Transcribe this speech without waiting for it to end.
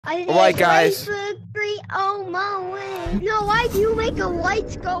Alright, guys. Oh my way. No, why do you make the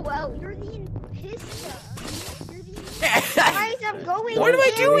lights go out? You're the pista. Guys, I'm going. What am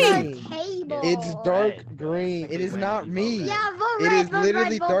I doing? Table. It's dark green. It is not me. Yeah, vote It red. is Vote literally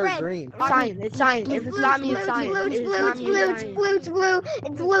red, vote dark red. green. It's sign. If it's not me, it's sign. Blue, It is blue, not me, blue, it's sign. blue, blue. It's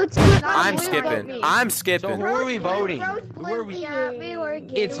blue. I'm Blue. skipping. I'm So skipping. who are we voting? Rose, Who are we? Yeah, we were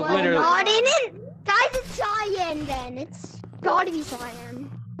getting It's literally- not in it. Guys, it's cyan then. It's gotta be cyan.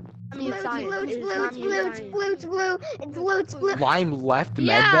 It's sign. Blue, It is blue, not me, blue, it's sign. blue, blue. It's blue, it's blue. Lime left med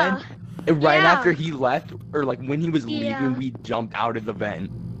Yeah. vent, and right Yeah. after he left, or like when he was leaving, Yeah. we jumped out of the vent.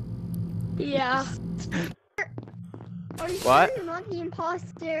 Yeah. Are you What? sure you're not the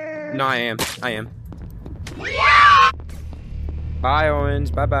imposter? No, I am. Bye,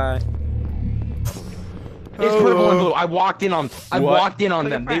 Orange. Bye-bye. It's purple and blue. I walked in on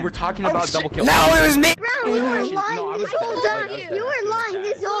them. They were talking about shit. double kill. No, it was me. Brown, you were lying No, I this was- whole time. You were lying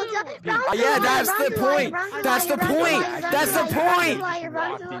this whole time. Brown's a Yeah, liar, that's Brown's the a liar, point. Brown's a That's liar, the Brown's a point. liar, That's the Brown's a liar, point.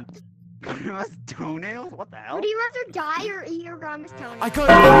 Brown's a liar. Grandma's toenails? What the hell? Would you rather die or eat your grandma's toenail? I got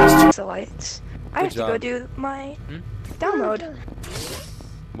lost. The lights. I Good have to go job. do my download.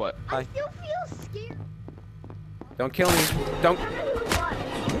 What? I still feel scared. Don't kill me. Don't.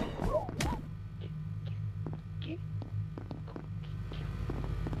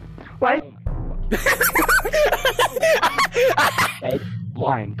 What? Ed,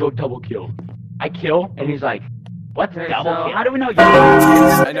 Lime, go double kill. I kill, and he's like, "What's double kill? How do we know you?"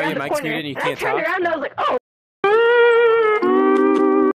 I know your mic's muted and you can't I turned talk. around and I was like, oh.